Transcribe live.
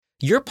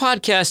Your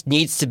podcast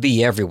needs to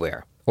be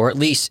everywhere, or at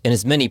least in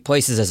as many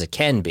places as it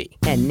can be.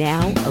 And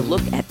now, a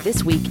look at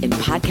this week in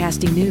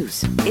podcasting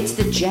news. It's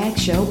the Jag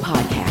Show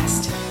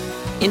Podcast.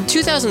 In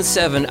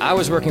 2007, I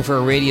was working for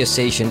a radio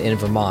station in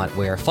Vermont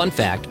where, fun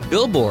fact,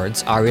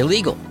 billboards are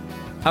illegal.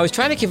 I was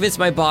trying to convince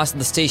my boss that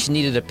the station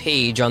needed a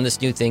page on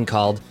this new thing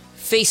called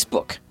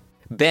Facebook.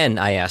 Ben,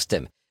 I asked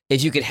him,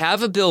 if you could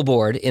have a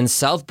billboard in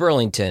South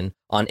Burlington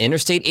on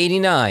Interstate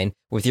 89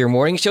 with your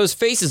morning show's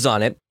faces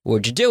on it,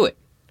 would you do it?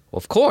 Well,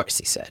 of course,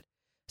 he said.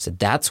 I said,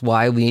 that's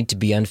why we need to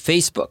be on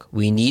Facebook.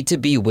 We need to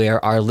be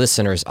where our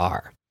listeners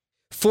are.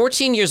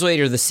 14 years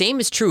later, the same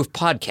is true of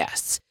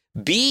podcasts.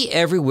 Be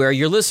everywhere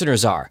your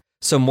listeners are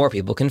so more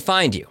people can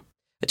find you.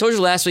 I told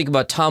you last week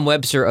about Tom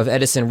Webster of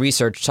Edison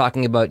Research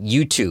talking about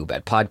YouTube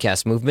at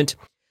Podcast Movement.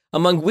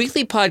 Among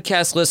weekly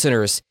podcast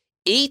listeners,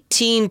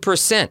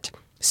 18%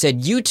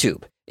 said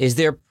YouTube is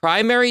their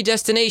primary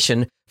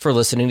destination for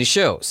listening to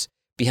shows,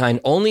 behind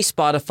only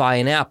Spotify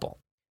and Apple.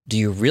 Do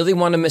you really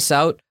want to miss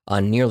out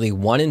on nearly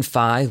 1 in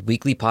 5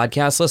 weekly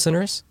podcast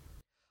listeners?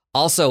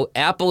 Also,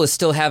 Apple is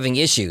still having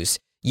issues.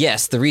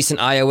 Yes, the recent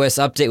iOS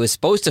update was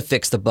supposed to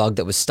fix the bug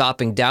that was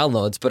stopping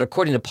downloads, but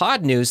according to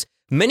Pod News,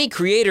 many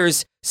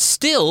creators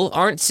still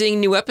aren't seeing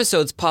new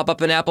episodes pop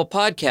up in Apple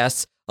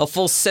Podcasts a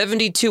full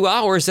 72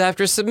 hours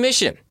after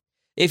submission.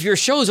 If your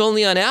show's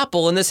only on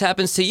Apple and this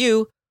happens to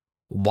you,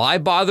 why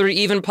bother to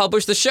even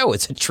publish the show?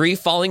 It's a tree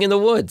falling in the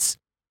woods.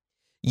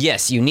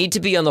 Yes, you need to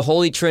be on the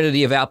holy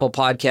trinity of Apple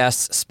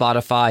Podcasts,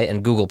 Spotify,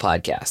 and Google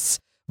Podcasts.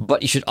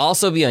 But you should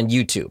also be on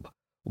YouTube.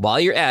 While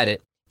you're at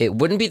it, it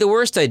wouldn't be the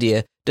worst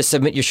idea to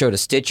submit your show to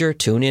Stitcher,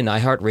 TuneIn,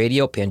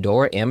 iHeartRadio,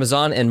 Pandora,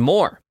 Amazon, and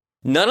more.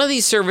 None of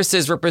these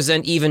services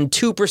represent even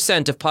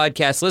 2% of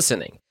podcast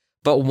listening.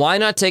 But why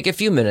not take a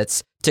few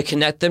minutes to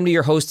connect them to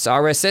your host's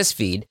RSS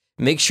feed?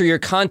 Make sure your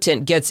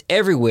content gets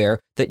everywhere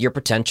that your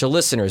potential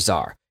listeners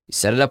are. You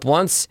set it up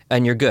once,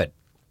 and you're good.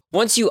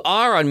 Once you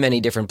are on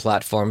many different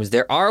platforms,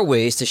 there are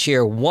ways to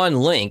share one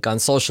link on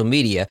social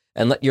media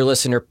and let your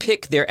listener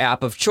pick their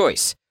app of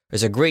choice.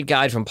 There's a great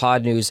guide from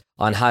Pod News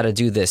on how to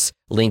do this,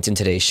 linked in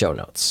today's show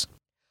notes.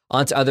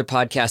 On to other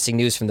podcasting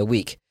news from the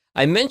week.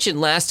 I mentioned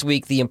last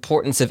week the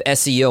importance of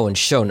SEO and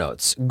show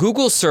notes.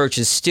 Google search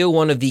is still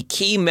one of the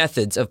key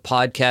methods of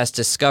podcast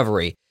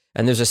discovery,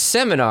 and there's a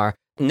seminar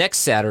next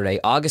Saturday,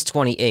 August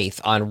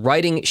 28th, on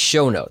writing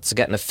show notes. I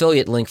got an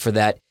affiliate link for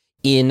that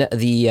in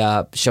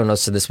the show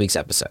notes to this week's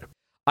episode.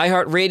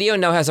 iHeartRadio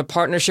now has a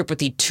partnership with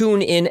the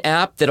TuneIn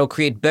app that'll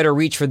create better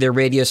reach for their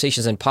radio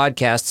stations and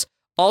podcasts.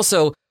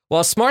 Also,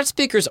 while smart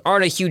speakers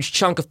aren't a huge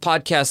chunk of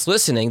podcast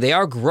listening, they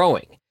are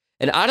growing.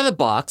 And out of the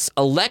box,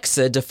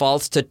 Alexa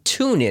defaults to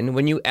TuneIn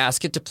when you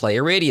ask it to play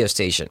a radio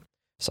station.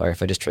 Sorry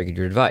if I just triggered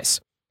your advice.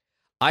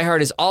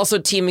 iHeart is also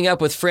teaming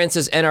up with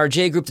France's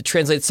NRJ Group to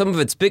translate some of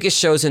its biggest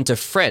shows into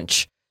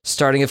French,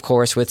 starting, of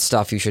course, with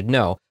Stuff You Should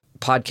Know.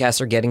 Podcasts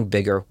are getting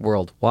bigger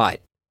worldwide.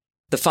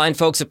 The fine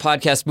folks at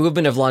Podcast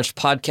Movement have launched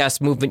Podcast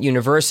Movement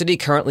University,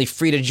 currently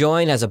free to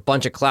join, has a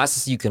bunch of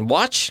classes you can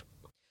watch.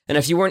 And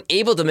if you weren't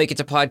able to make it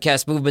to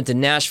Podcast Movement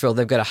in Nashville,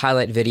 they've got a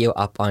highlight video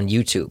up on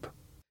YouTube.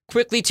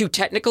 Quickly, 2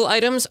 technical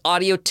items.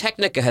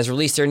 Audio-Technica has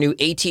released their new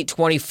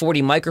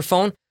AT2040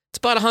 microphone. It's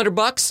about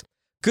 $100.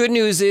 Good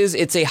news is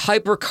it's a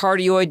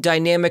hypercardioid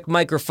dynamic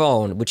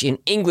microphone, which in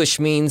English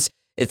means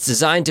it's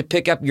designed to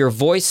pick up your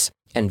voice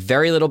and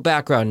very little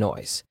background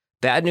noise.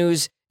 Bad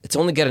news, it's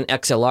only got an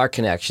XLR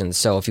connection,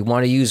 so if you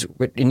want to use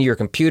it into your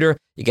computer,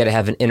 you got to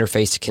have an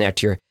interface to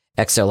connect your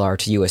XLR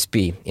to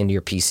USB into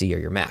your PC or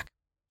your Mac.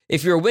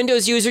 If you're a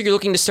Windows user, you're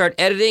looking to start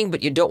editing,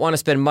 but you don't want to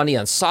spend money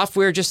on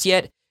software just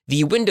yet,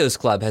 the Windows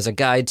Club has a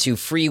guide to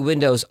free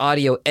Windows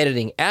audio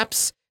editing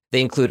apps.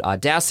 They include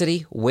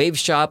Audacity,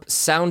 Waveshop,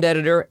 Sound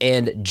Editor,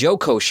 and Joe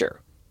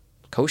Kosher.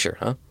 Kosher,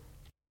 huh?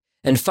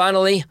 And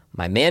finally,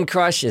 my man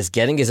crush is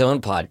getting his own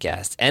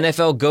podcast.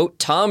 NFL GOAT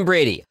Tom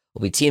Brady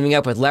will be teaming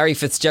up with Larry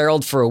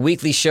Fitzgerald for a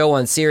weekly show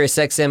on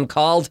SiriusXM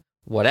called,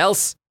 what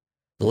else?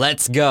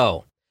 Let's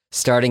Go,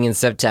 starting in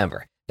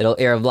September. It'll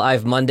air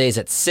live Mondays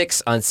at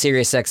 6 on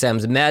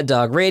SiriusXM's Mad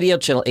Dog Radio,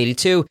 Channel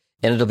 82,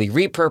 and it'll be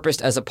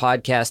repurposed as a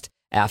podcast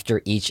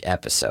after each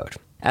episode.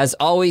 As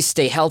always,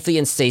 stay healthy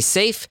and stay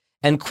safe.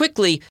 And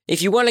quickly,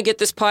 if you want to get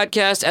this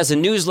podcast as a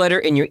newsletter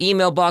in your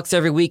email box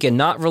every week and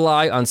not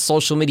rely on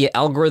social media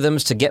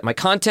algorithms to get my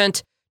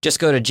content, just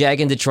go to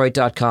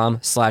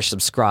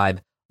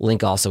jagindetroit.com/subscribe.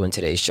 Link also in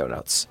today's show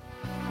notes.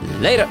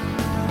 Later.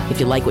 If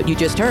you like what you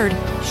just heard,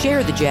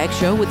 share The Jag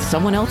Show with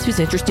someone else who's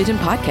interested in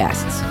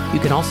podcasts. You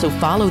can also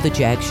follow The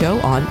Jag Show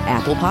on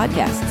Apple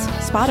Podcasts,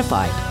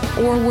 Spotify,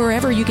 or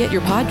wherever you get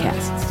your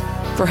podcasts.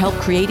 For help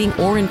creating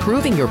or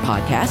improving your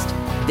podcast,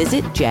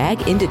 visit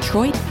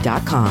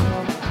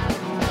jagindetroit.com.